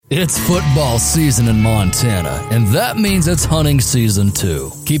It's football season in Montana, and that means it's hunting season too.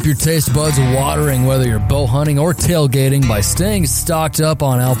 Keep your taste buds watering whether you're bow hunting or tailgating by staying stocked up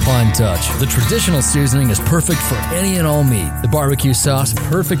on Alpine Touch. The traditional seasoning is perfect for any and all meat. The barbecue sauce,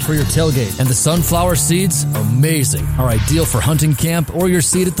 perfect for your tailgate. And the sunflower seeds, amazing, are ideal for hunting camp or your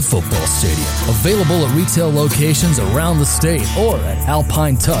seat at the football stadium. Available at retail locations around the state or at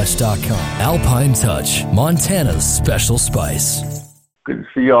alpinetouch.com. Alpine Touch, Montana's special spice. Good to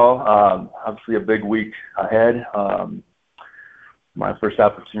see y'all. Obviously a big week ahead. My first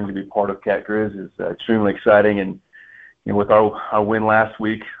opportunity to be part of Cat-Griz is extremely exciting, and with our win last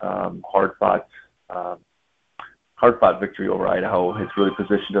week, hard fought victory over Idaho. It's really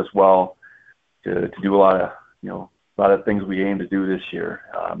positioned us well to do a lot of things we aim to do this year,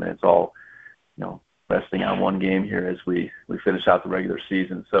 and it's all resting on one game here as we finish out the regular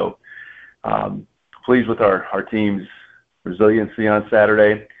season. So pleased with our team's resiliency on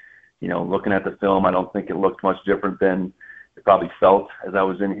Saturday. Looking at the film, I don't think it looked much different than it probably felt as I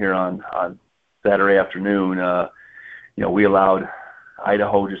was in here on Saturday afternoon. We allowed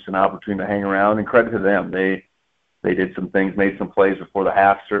Idaho just an opportunity to hang around, and credit to them. They did some things, made some plays before the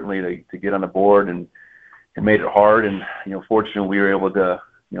half, certainly to get on the board and made it hard. And fortunately, we were able to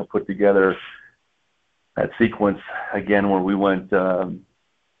put together that sequence again where we went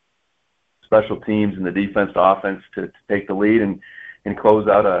special teams and the defense to offense to take the lead and close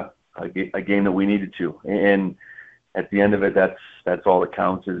out a game that we needed to. And at the end of it, that's all that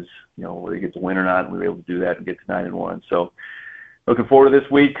counts is, whether you get to win or not. We were able to do that and get to 9-1. So looking forward to this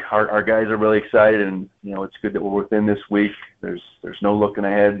week. Our guys are really excited, and, it's good that we're within this week. There's no looking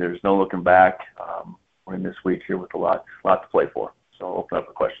ahead. There's no looking back. We're in this week here with a lot to play for. So I'll open up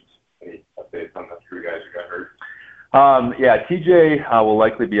for questions. Any updates on the three guys who got hurt? TJ will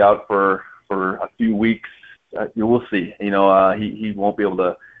likely be out for a few weeks. We'll see. He won't be able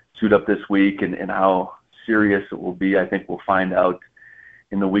to suit up this week, and how serious it will be, I think we'll find out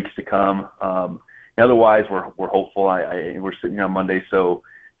in the weeks to come. Otherwise, we're hopeful. We're sitting here on Monday, so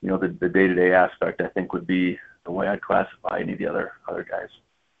the day-to-day aspect, I think, would be the way I'd classify any of the other guys.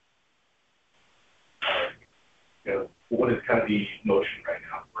 What is kind of the motion right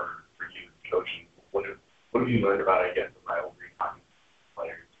now for you coaching? What have you learned about, I guess, the rivalry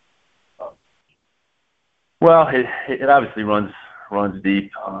players? Well, it obviously runs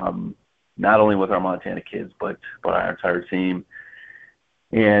deep, not only with our Montana kids, but our entire team,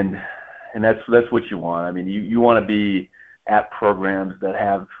 and that's what you want. I mean, you want to be at programs that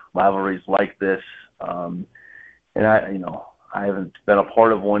have rivalries like this, and I haven't been a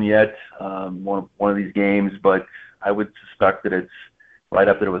part of one yet, one of these games, but I would suspect that it's right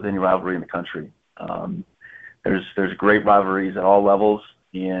up there with any rivalry in the country. There's great rivalries at all levels,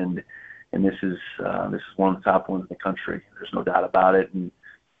 and this is one of the top ones in the country. There's no doubt about it. And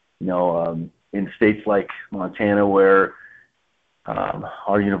in states like Montana, where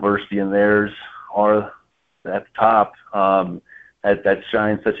our university and theirs are at the top, that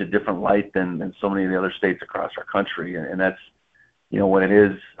shines such a different light than so many of the other states across our country. And that's what it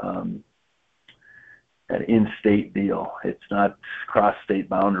is. An in-state deal. It's not cross-state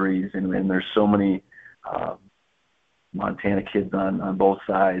boundaries, and there's so many Montana kids on both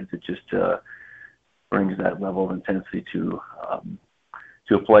sides. It just brings that level of intensity to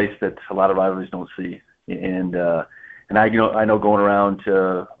a place that a lot of rivalries don't see. And I know going around to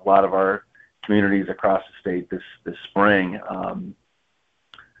a lot of our communities across the state this spring, it's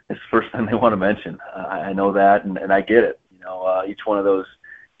the first thing they want to mention. I know that, and I get it. Each one of those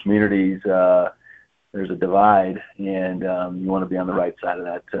communities, there's a divide, and you want to be on the right side of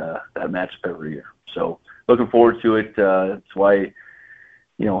that matchup every year. So looking forward to it. It's why,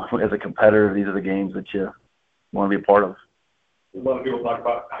 as a competitor, these are the games that you want to be a part of. A lot of people talk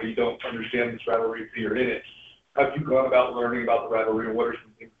about how you don't understand this rivalry until you're in it. Have you gone about learning about the rivalry, and what are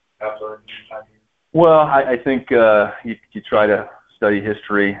some things you have learned in your time here? Well, I think you try to study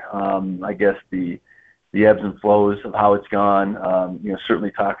history. I guess the ebbs and flows of how it's gone.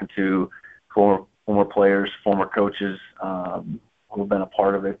 Certainly talking to former players, former coaches who have been a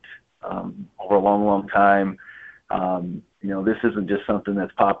part of it over a long, long time. This isn't just something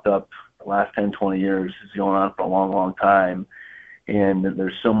that's popped up the last 10, 20 years. It's going on for a long, long time. And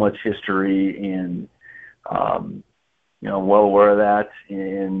there's so much history, and I'm well aware of that.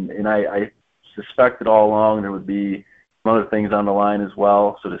 And I suspected all along there would be some other things on the line as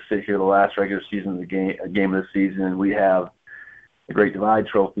well. So to sit here the last regular season, a game of the season, and we have a Great Divide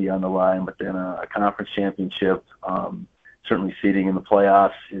Trophy on the line, but then a conference championship, certainly seeding in the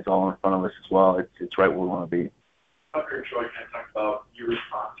playoffs is all in front of us as well. It's right where we want to be. Tucker and Troy kind of talked about your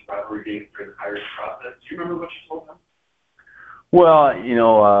response to rivalry games during the hiring process. Do you remember what you told them?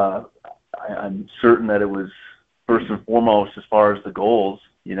 Well, I'm certain that it was first and foremost as far as the goals.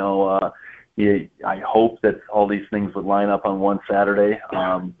 I hope that all these things would line up on one Saturday,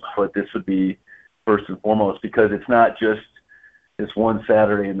 but this would be first and foremost because it's not just this one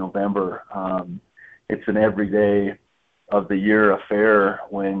Saturday in November. It's an everyday of the year affair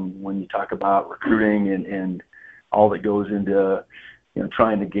when you talk about recruiting and all that goes into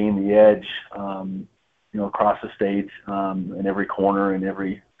trying to gain the edge across the state, in every corner, in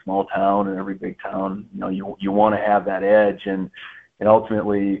every small town and every big town. You want to have that edge, and it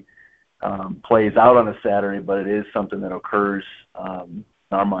ultimately plays out on a Saturday, but it is something that occurs in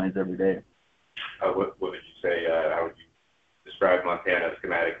our minds every day. What would you say? How would you describe Montana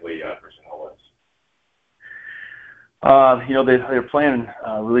schematically personnel-wise? They're playing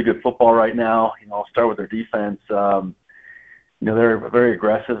really good football right now. I'll start with their defense. They're a very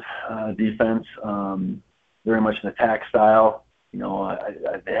aggressive defense, very much an attack style. They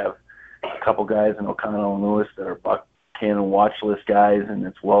have a couple guys in O'Connell and Lewis that are Buck Cannon watch list guys, and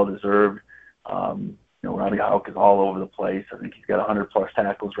it's well deserved. Robbie Houck is all over the place. I think he's got 100+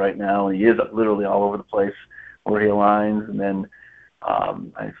 tackles right now, and he is literally all over the place where he aligns. And then I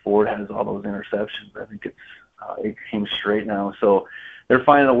think Ford has all those interceptions. I think it's 8 games straight now. So they're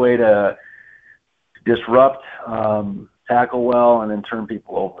finding a way to disrupt, tackle well, and then turn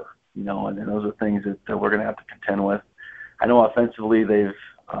people over. And those are things that we're going to have to contend with. I know offensively they've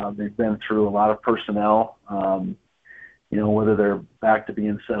been through a lot of personnel. Whether they're back to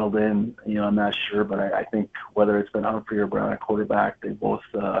being settled in, I'm not sure, but I think whether it's been Humphrey or Brown at quarterback, they both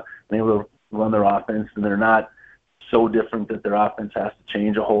been able to run their offense, and they're not so different that their offense has to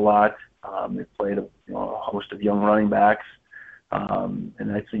change a whole lot. They've played a host of young running backs, and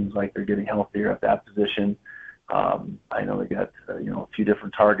that seems like they're getting healthier at that position. I know they got a few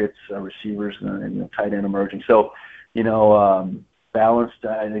different targets, receivers, and tight end emerging. So, balanced.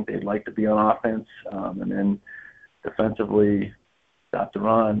 I think they'd like to be on offense, and then defensively stop the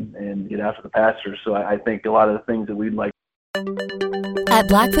run and get after the passer. So I think a lot of the things that we'd like. At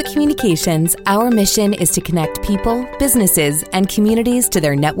Blackfoot Communications, our mission is to connect people, businesses, and communities to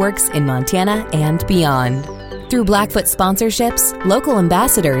their networks in Montana and beyond. Through Blackfoot sponsorships, local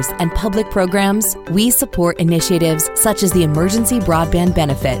ambassadors, and public programs, we support initiatives such as the Emergency Broadband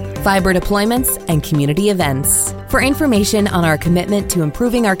Benefit, fiber deployments, and community events. For information on our commitment to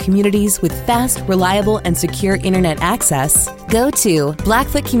improving our communities with fast, reliable, and secure internet access, go to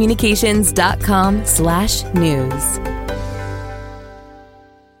blackfootcommunications.com/news.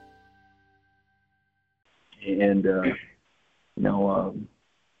 And,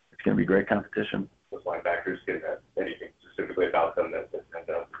 it's going to be great competition. Those linebackers, anything specifically about them that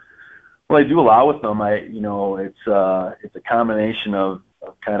Well, I do a lot with them. It's a combination of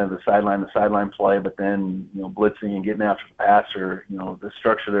kind of the sideline play, but then blitzing and getting after the passer. The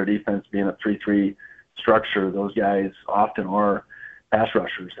structure of their defense being a 3-3 structure, those guys often are pass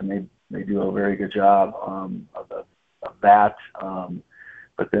rushers, and they do a very good job of that.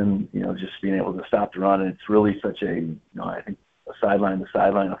 But then just being able to stop the run, and it's really such a I think a sideline to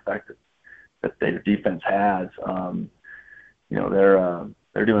sideline effect that their defense has.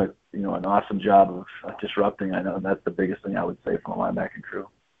 They're doing an awesome job of disrupting. I know that's the biggest thing I would say from a linebacking crew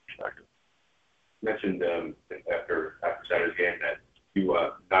perspective. You mentioned after Saturday's game that you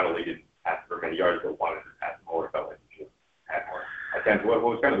not only didn't pass for many yards, but wanted to pass more. Felt like you had more attempts. What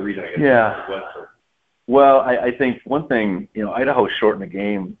was kind of the reason? I guess. Yeah. Well, I think one thing, Idaho shortened the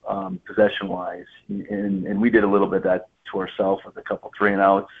game possession-wise, and we did a little bit of that to ourselves with a couple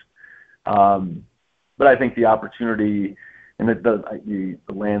 3-and-outs. But I think the opportunity and the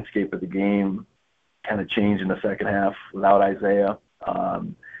landscape of the game kind of changed in the second half without Isaiah. I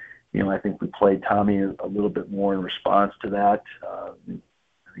think we played Tommy a little bit more in response to that. I think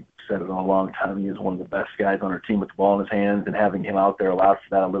we said it all along. Tommy is one of the best guys on our team with the ball in his hands, and having him out there allowed for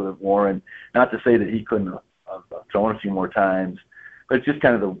that a little bit more. And not to say that he couldn't have thrown a few more times, but it's just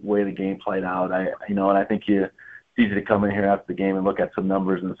kind of the way the game played out. And I think it's easy to come in here after the game and look at some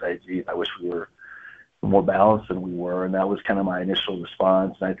numbers and say, geez, I wish we were more balanced than we were. And that was kind of my initial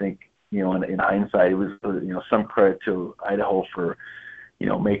response. And I think, in hindsight, it was, some credit to Idaho for,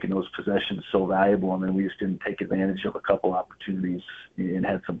 making those possessions so valuable. And then we just didn't take advantage of a couple opportunities and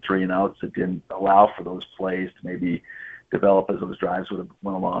had some 3-and-outs that didn't allow for those plays to maybe develop as those drives would have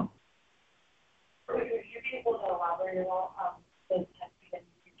went along. You're able to elaborate at all those testing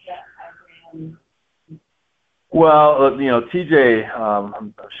and Well, TJ,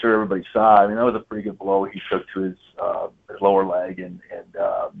 I'm sure everybody saw. That was a pretty good blow he took to his lower leg, and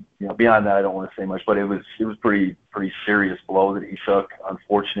beyond that, I don't want to say much. But it was pretty serious blow that he took.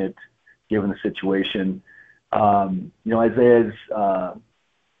 Unfortunate, given the situation. Isaiah's,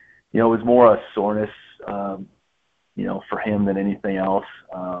 it was more a soreness, for him than anything else.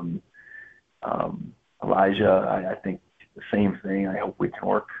 Elijah, I think the same thing. I hope we can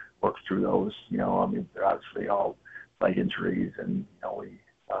work through those. They're obviously all leg injuries, and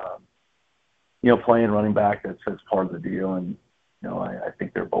playing running back, that's part of the deal. And I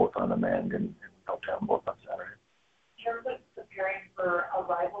think they're both on the mend, and we hope to have them both on Saturday. In terms of preparing for a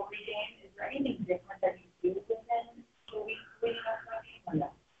rivalry game, is there anything different that you do within the week leading up to that game?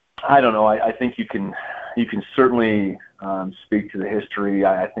 I don't know. I think you can certainly speak to the history.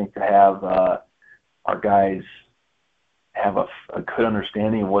 I think to have our guys have a good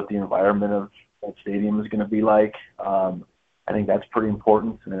understanding of what the environment of that stadium is going to be like. I think that's pretty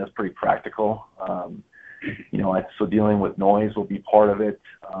important. I mean, that's pretty practical. So dealing with noise will be part of it.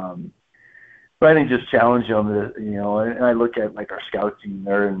 But I think just challenge them, and I look at like our scout team.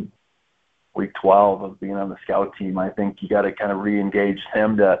 They're in week 12 of being on the scout team. I think you got to kind of re-engage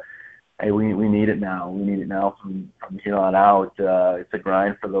them to, hey, we need it now. We need it now from here on out. It's a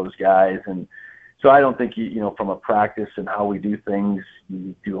grind for those guys. And so I don't think, from a practice and how we do things,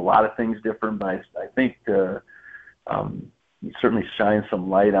 you do a lot of things different. But I think you certainly shine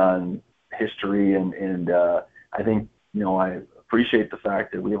some light on history. And I think, I appreciate the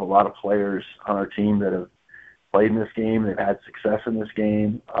fact that we have a lot of players on our team that have played in this game. They've had success in this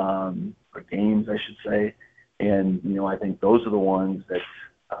game, or games, I should say. And, I think those are the ones that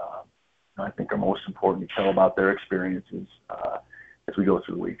I think are most important to tell about their experiences as we go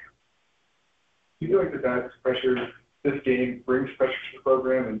through the week. Do you feel like that pressure, this game brings pressure to the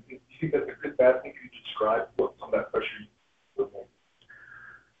program, and do you think that's a good, bad thing? Could you describe what some of that pressure looks like?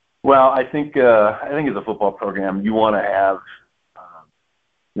 Well, I think as a football program, you want to have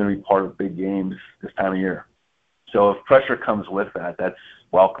be part of big games this time of year. So if pressure comes with that, that's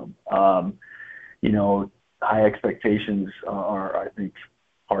welcome. High expectations are, I think,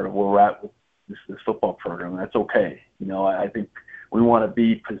 part of where we're at with this football program. That's okay. I think we want to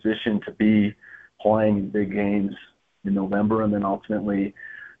be positioned to be playing in big games in November and then ultimately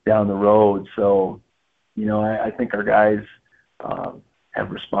down the road. So, I think our guys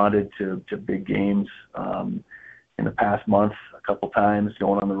have responded to big games in the past month a couple times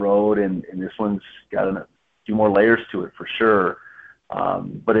going on the road, and this one's got a few more layers to it for sure.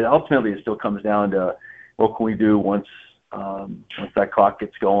 But ultimately it still comes down to what can we do once that clock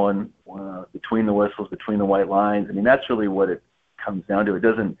gets going, between the whistles, between the white lines. I mean, that's really what it comes down to. It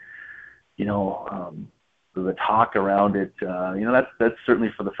doesn't, the talk around it, that's certainly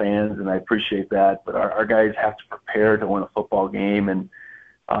for the fans, and I appreciate that. But our guys have to prepare to win a football game, and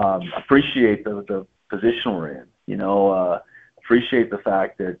appreciate the position we're in. Appreciate the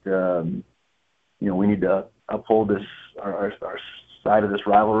fact that we need to uphold our side of this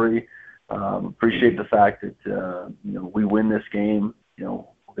rivalry. Appreciate the fact that we win this game. We'll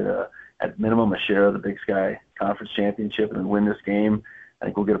get at minimum a share of the Big Sky Conference Championship, and win this game. I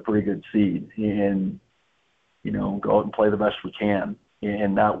think we'll get a pretty good seed, and go out and play the best we can,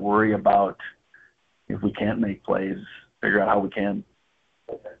 and not worry about if we can't make plays. Figure out how we can.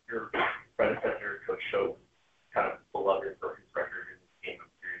 Your predecessor, Coach Show, kind of beloved for his record in this game of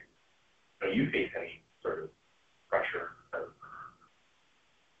series. Do you face any sort of pressure?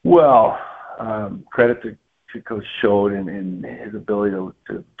 Well, credit to Coach Schode and his ability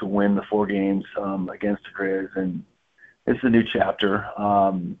to win the 4 games against the Grizz, and it's a new chapter.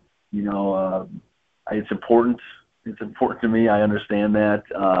 It's important. It's important to me. I understand that,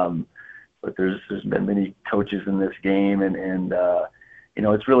 but there's been many coaches in this game, and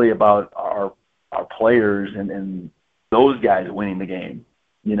it's really about our players and those guys winning the game.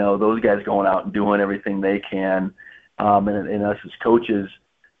 Those guys going out and doing everything they can, and us as coaches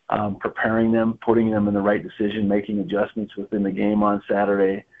preparing them, putting them in the right decision, making adjustments within the game on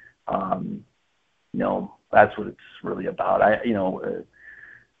Saturday. That's what it's really about. I knew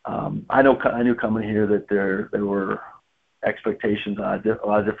coming here that there were expectations on a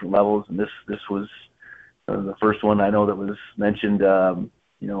lot of different levels, and this was the first one I know that was mentioned.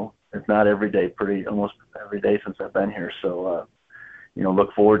 If not every day, almost every day since I've been here. So,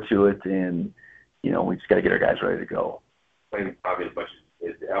 look forward to it, and we just got to get our guys ready to go. Playing probably as much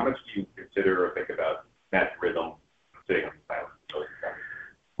as how much do you consider or think about that rhythm sitting on the silence?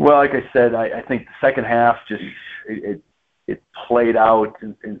 Well, like I said, I think the second half just it played out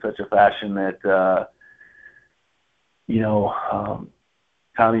in such a fashion that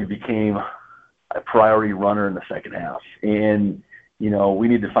Tommy became a priority runner in the second half, and we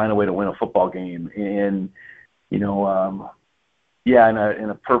need to find a way to win a football game. And in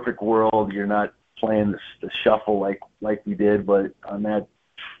a perfect world, you're not playing the shuffle like we did, but on that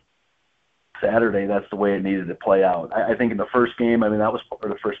Saturday, that's the way it needed to play out. I think in the first game, I mean, that was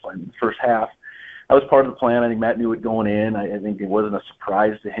the first half. That was part of the plan. I think Matt knew it going in. I think it wasn't a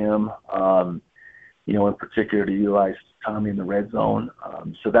surprise to him, in particular to utilize Tommy in the red zone.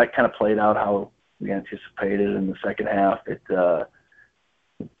 So that kind of played out how we anticipated in the second half.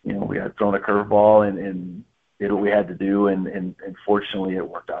 We had thrown a curveball and did what we had to do, and fortunately it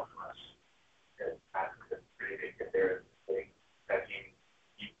worked out for us.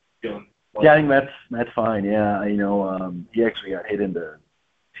 Yeah, I think Matt's fine. Yeah, he actually got hit into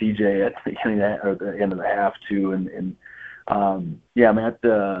TJ at the beginning of the end of the half too, and Matt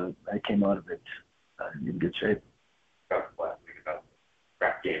came out of it in good shape. Talked last week about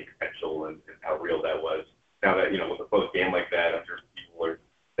crack game potential and how real that was. Now that with a close game like that, I'm sure people are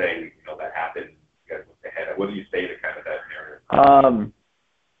saying that happened. You guys looked ahead. What do you say to kind of that narrative?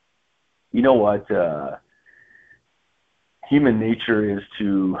 You know what? Human nature is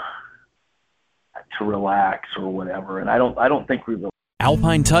to relax or whatever, and I don't think we will.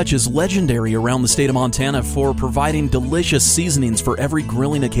 Alpine Touch is legendary around the state of Montana for providing delicious seasonings for every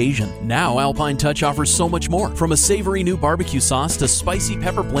grilling occasion. Now, Alpine Touch offers so much more, from a savory new barbecue sauce to spicy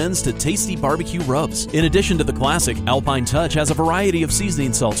pepper blends to tasty barbecue rubs. In addition to the classic, Alpine Touch has a variety of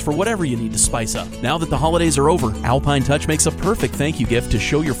seasoning salts for whatever you need to spice up. Now that the holidays are over, Alpine Touch makes a perfect thank you gift to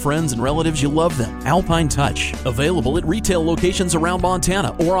show your friends and relatives you love them. Alpine Touch, available at retail locations around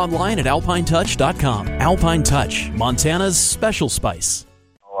Montana or online at alpinetouch.com. Alpine Touch, Montana's special spice.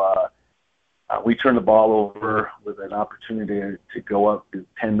 We turned the ball over with an opportunity to go up to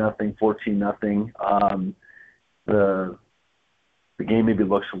 10-0, 14-0. The game maybe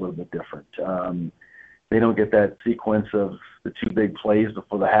looks a little bit different. They don't get that sequence of the two big plays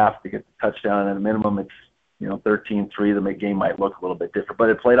before the half to get the touchdown. At a minimum, it's 13-3. The game might look a little bit different, but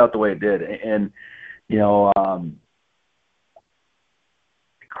it played out the way it did. And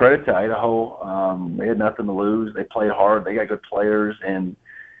credit to Idaho. They had nothing to lose. They played hard. They got good players, and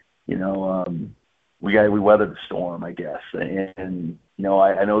we weathered the storm, I guess. And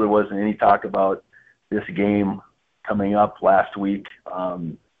I know there wasn't any talk about this game coming up last week,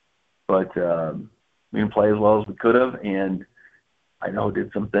 but we didn't play as well as we could have, and Idaho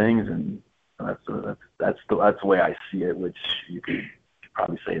did some things, and that's the way I see it, which you could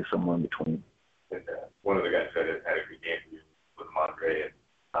probably say is somewhere in between. And one of the guys said it had a good game for you with Andre, and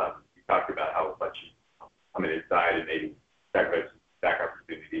you talked about how much you come inside and maybe sacrifice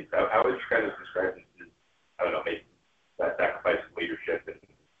opportunities. How would you kind of describe this as, I don't know, maybe that sacrifice of leadership and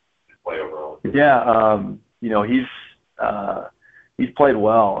his play overall? Yeah, he's played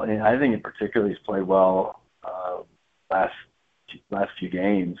well, and I think in particular he's played well last few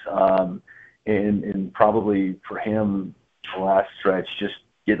games, and probably for him the last stretch, just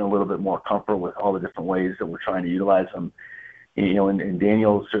getting a little bit more comfort with all the different ways that we're trying to utilize him. And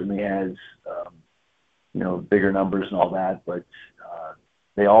Daniel certainly has bigger numbers and all that, but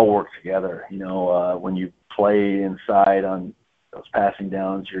they all work together. When you play inside on those passing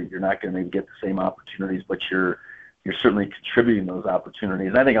downs, you're not going to maybe get the same opportunities, but you're certainly contributing those opportunities.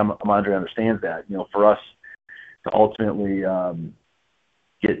 And I think Andre understands that. For us to ultimately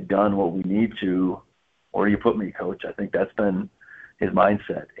get done what we need to, where do you put me, Coach? I think that's been his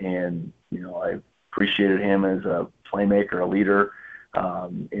mindset, and I appreciated him as a playmaker, a leader,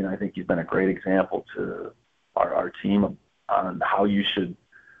 and I think he's been a great example to our team on how you should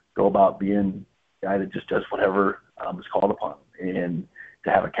go about being a guy that just does whatever is called upon, and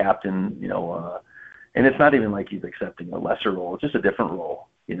to have a captain, and it's not even like he's accepting a lesser role; it's just a different role,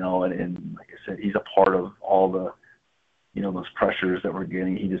 and like I said, he's a part of all the, those pressures that we're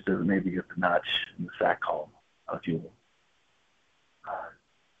getting. He just doesn't maybe get the notch in the sack column, a few of them.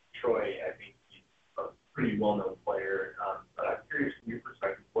 Troy, I think he's a pretty well-known player, but I'm curious from your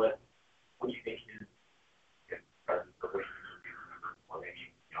perspective, what do you think his presence or what you remember, or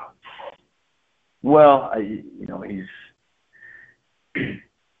maybe beyond football? Well,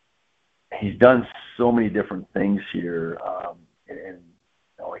 he's done so many different things here, and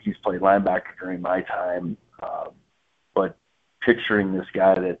he's played linebacker during my time, but picturing this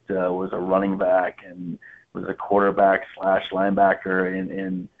guy that was a running back and was a quarterback / linebacker,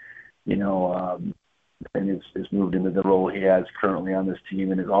 and is moved into the role he has currently on this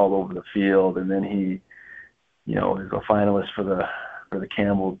team and is all over the field, and then he is a finalist for the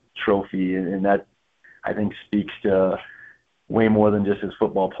Campbell Trophy, and that I think speaks to way more than just his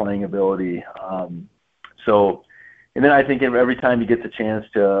football playing ability. And then I think every time he gets a chance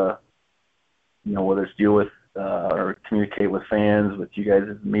to, whether it's deal with or communicate with fans, with you guys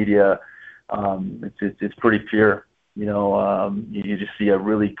as media, it's pretty pure. You just see a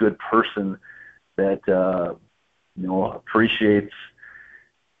really good person that, appreciates,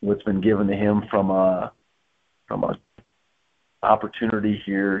 the opportunities that he gets. And I think in every time he gets a chance to, whether it's deal with or communicate with fans, with you guys as media, it's pretty pure. You just see a really good person that, appreciates, the opportunities that he gets. And I think in every time he gets a chance to, whether it's deal with or communicate with fans, with you guys as media, it's pretty pure. You just see a really good person that what's been given to him from a opportunity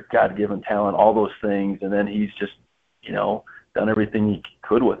here, God-given talent, all those things, and then he's just, done everything he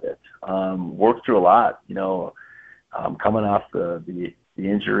could with it. Worked through a lot, coming off the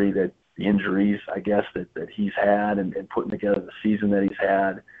injuries, I guess, that he's had, and putting together the season that he's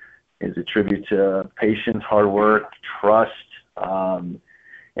had is a tribute to patience, hard work, trust, and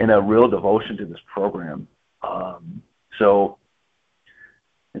a real devotion to this program. So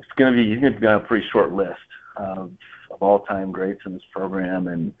he's going to be on a pretty short list of all-time greats in this program,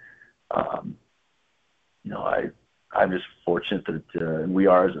 and I'm just fortunate that and we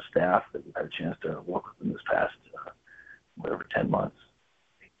are as a staff that we've had a chance to work with him this past 10 months.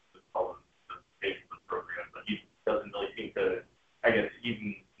 The program, but he doesn't really seem to, I guess,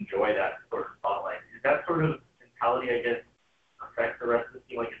 even enjoy that sort of spotlight. Is that sort of mentality, I guess, affect the rest of the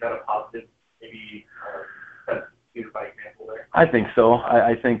team? Like, is that a positive, maybe, that's used by example there? I think so.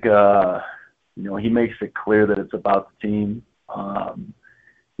 I think, he makes it clear that it's about the team.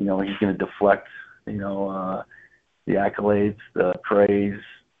 He's going to deflect, the accolades, the praise,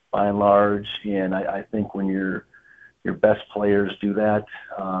 by and large. And I think when your best players do that,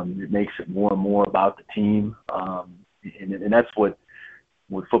 it makes it more and more about the team. And that's what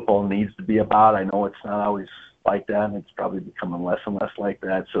football needs to be about. I know it's not always like that, and it's probably becoming less and less like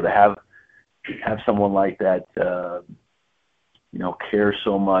that. So to have someone like that, care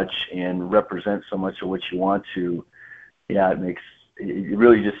so much and represent so much of what you want to, it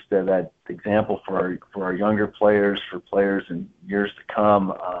really just that example for our younger players, for players in years to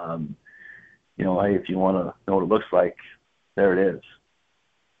come. Hey, if you want to know what it looks like, there it is.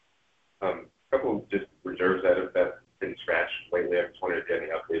 A couple of just reserves that have been scratched lately. I just wondered if you had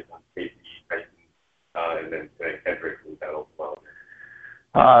any updates on Casey, Tyson, and then Cat-Griz was out as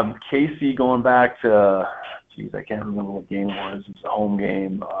well. Casey, going back to, I can't remember what game it was. It was a home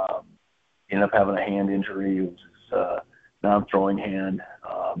game. Ended up having a hand injury. It was his non-throwing hand.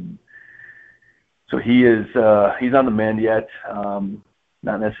 So he's on the mend yet.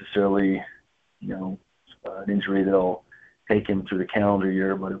 Not necessarily, an injury that'll take him through the calendar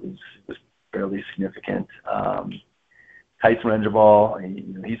year, but it was fairly significant. Tyson Rengerball,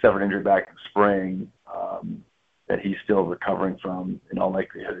 he suffered injury back in spring that he's still recovering from. In all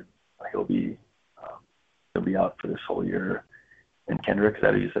likelihood, he'll be out for this whole year. And Kendrick, is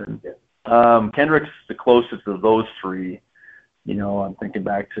that what you said? Yeah. Kendrick's the closest of those three. I'm thinking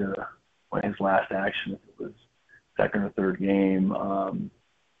back to when his last action, if it was second or third game.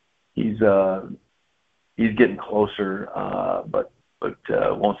 He's getting closer, but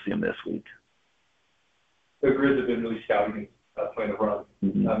won't see him this week. The Grizz have been really scouting playing the run.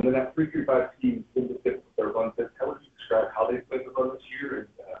 Mm-hmm. And then that 3-3-5 team in the fifth with their run. How would you describe how they played the run this year and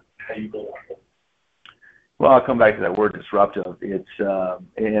how you build on it? Well, I'll come back to that word disruptive. It's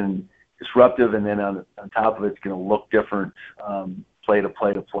and disruptive, and then on top of it, it's going to look different play to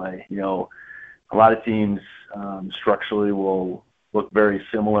play to play. A lot of teams structurally will look very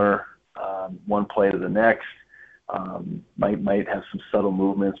similar one play to the next. Might have some subtle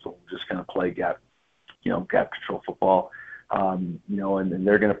movements, but we'll just kind of play gap control football. And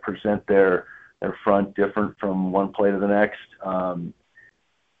they're going to present their front different from one play to the next.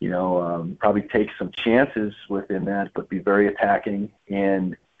 Probably take some chances within that, but be very attacking.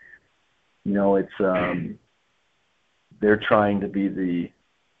 And, it's they're trying to be the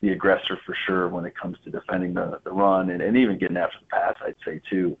aggressor for sure when it comes to defending the run and even getting after the pass, I'd say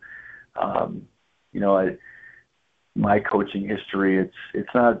too. My coaching history,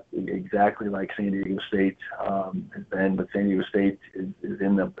 it's not exactly like San Diego State has been, but San Diego State is they're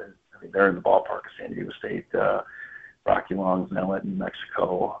in the ballpark of San Diego State. Rocky Long's now at New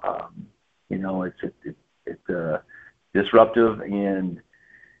Mexico. It's disruptive, and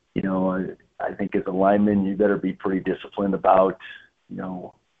I think as a lineman, you better be pretty disciplined about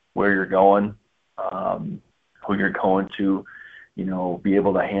where you're going, who you're going to, be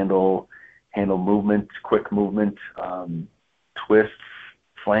able to handle movement, quick movement, twists,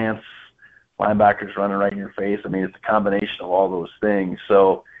 slants, linebackers running right in your face. It's a combination of all those things.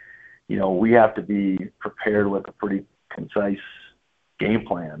 So, we have to be prepared with a pretty concise game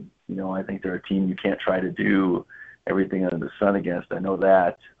plan. I think they're a team you can't try to do everything under the sun against. I know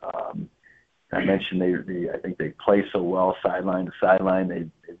that. I mentioned I think they play so well sideline to sideline. They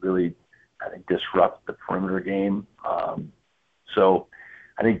really, I think, disrupt the perimeter game. So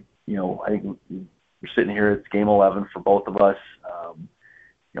I think we're sitting here, it's game 11 for both of us.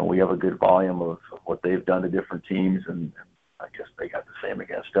 We have a good volume of what they've done to different teams, and I guess they got the same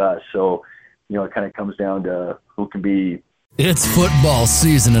against us. So, it kind of comes down to who can be It's football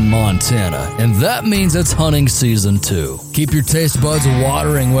season in Montana, and that means it's hunting season too. Keep your taste buds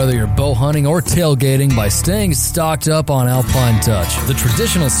watering whether you're bow hunting or tailgating by staying stocked up on Alpine Touch. The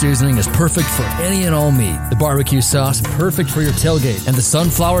traditional seasoning is perfect for any and all meat. The barbecue sauce, perfect for your tailgate. And the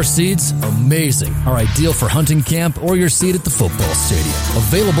sunflower seeds, amazing, are ideal for hunting camp or your seat at the football stadium.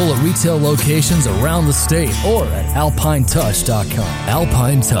 Available at retail locations around the state or at alpinetouch.com.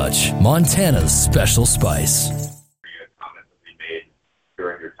 Alpine Touch, Montana's special spice.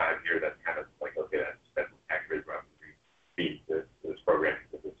 During your time here, that's kind of like, okay, that's Cat-Griz beat this program.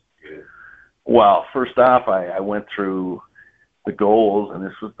 Well, first off, I went through the goals, and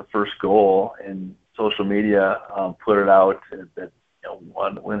this was the first goal, and social media put it out that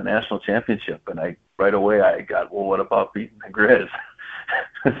win a national championship, and right away I got, well, what about beating the Grizz?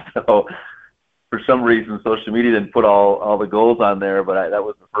 So for some reason, social media didn't put all the goals on there, but that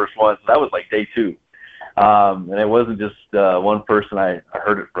was the first one. So that was like day 2. And it wasn't just one person I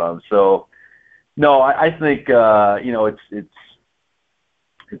heard it from. So, no, I think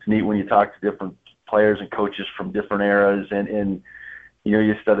it's neat when you talk to different players and coaches from different eras, and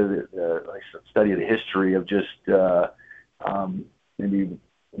you study the history of just maybe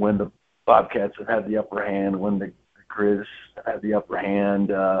when the Bobcats have had the upper hand, when the Grizz have had the upper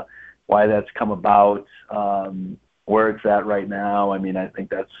hand, why that's come about, where it's at right now. I mean, I think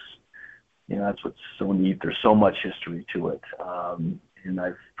that's what's so neat. There's so much history to it. And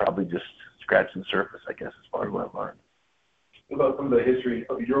I've probably just scratched the surface, I guess, as far as what I've learned. What about some of the history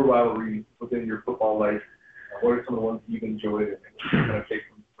of your rivalry within your football life? What are some of the ones you've enjoyed and what you kind of take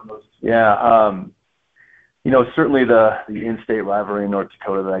from those? Yeah, certainly the in-state rivalry in North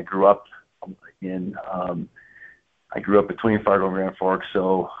Dakota that I grew up in. I grew up between Fargo and Grand Forks,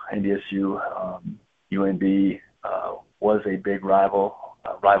 so NDSU, UNB was a big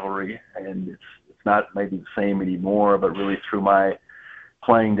rivalry, and it's not maybe the same anymore, but really through my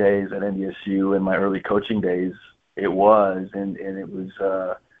playing days at NDSU and my early coaching days, it was, and it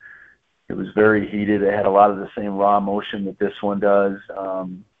was very heated. It had a lot of the same raw emotion that this one does,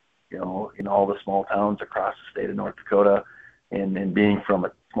 in all the small towns across the state of North Dakota, and being from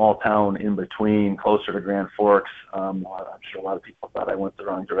a small town in between, closer to Grand Forks, I'm sure a lot of people thought I went the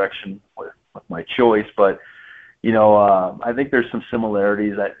wrong direction with my choice, but I think there's some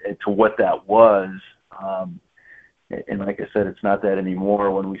similarities to what that was. And like I said, it's not that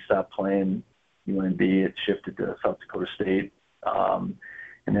anymore. When we stopped playing UNB, it shifted to South Dakota State. And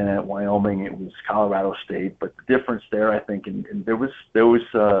then at Wyoming, it was Colorado State. But the difference there, I think, and there was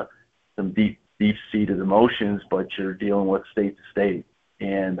some deep-seated emotions, but you're dealing with state to state.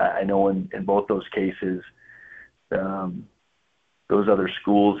 And I know in both those cases, those other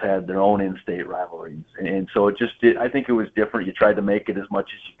schools had their own in-state rivalries. And so I think it was different. You tried to make it as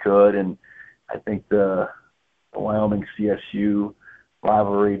much as you could. And I think the Wyoming CSU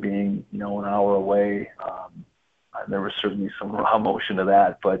rivalry being, an hour away, there was certainly some raw emotion to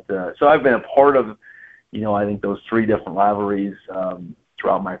that. But so I've been a part of, I think those 3 different rivalries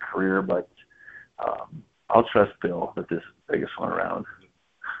throughout my career. But I'll trust Bill that this is the biggest one around.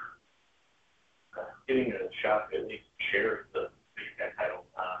 Getting a shot at least share the Big Ten title,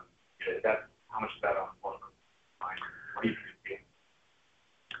 how much is that on one of the lines? What do you think?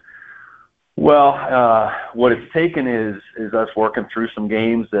 Well, what it's taken is us working through some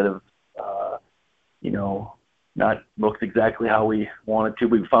games that have, not looked exactly how we wanted to.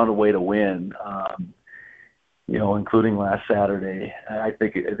 We found a way to win, including last Saturday. I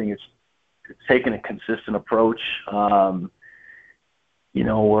think it's taken a consistent approach, where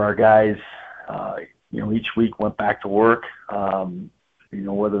our guys, each week went back to work,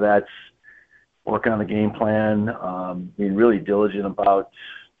 whether that's working on the game plan, being really diligent about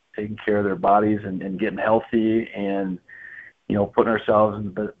taking care of their bodies and getting healthy and, putting ourselves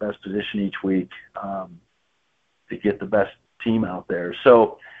in the best position each week to get the best team out there.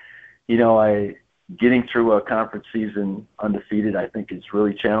 So, getting through a conference season undefeated, I think is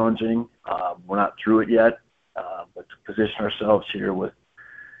really challenging. We're not through it yet, but to position ourselves here with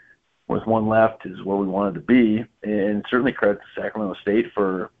one left is where we wanted to be. And certainly credit to Sacramento State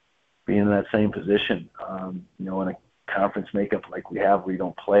for being in that same position. In a conference makeup like we have, where you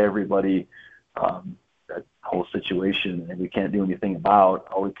don't play everybody, that whole situation, and we can't do anything about.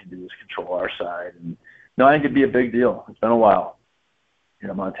 All we can do is control our side. And no, I think it'd be a big deal. It's been a while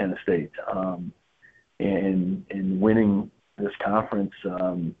at Montana State. And winning this conference,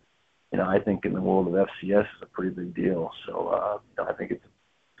 I think in the world of FCS is a pretty big deal. So I think it's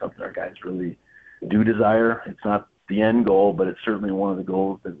something our guys really do desire. It's not the end goal, but it's certainly one of the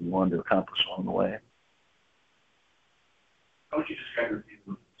goals that we wanted to accomplish along the way. How would you describe your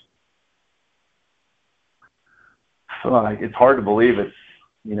season? it's hard to believe it's,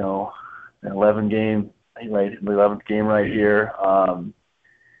 an 11th game right here.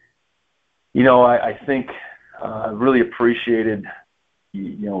 I think I really appreciated,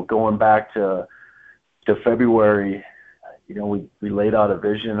 going back to February, we laid out a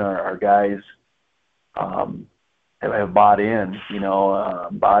vision. Our guys have bought in,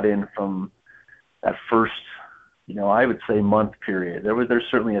 bought in from that first, I would say month period. There's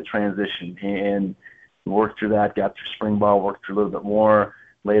certainly a transition, and we worked through that, got through spring ball, worked through a little bit more,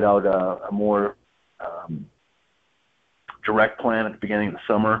 laid out a more direct plan at the beginning of the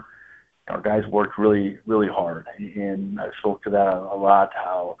summer. Our guys worked really, really hard, and I spoke to that a lot,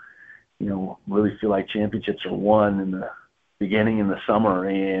 how, really feel like championships are won in the beginning in the summer,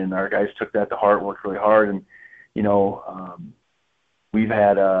 and our guys took that to heart, worked really hard, and, we've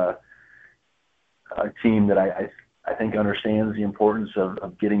had a team that I think understands the importance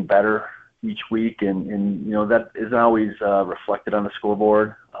of getting better each week, and that isn't always reflected on the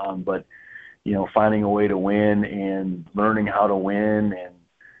scoreboard, but, finding a way to win and learning how to win and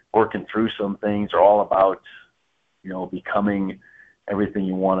working through some things are all about, becoming everything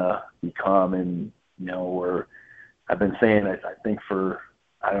you want to become. And, I've been saying, I think for,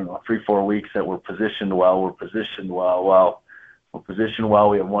 3-4 weeks that we're positioned well. Well, we're positioned well.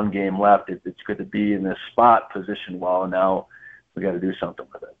 We have one game left. It's good to be in this spot positioned well, and now we got to do something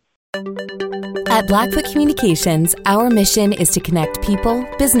with it. At Blackfoot Communications, our mission is to connect people,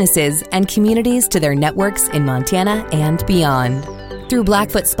 businesses, and communities to their networks in Montana and beyond. Through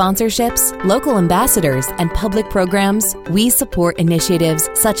Blackfoot sponsorships, local ambassadors, and public programs, we support initiatives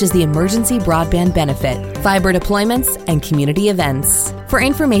such as the Emergency Broadband Benefit, fiber deployments, and community events. For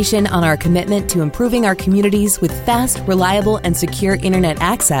information on our commitment to improving our communities with fast, reliable, and secure internet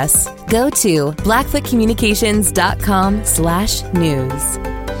access, go to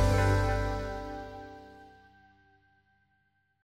blackfootcommunications.com/news.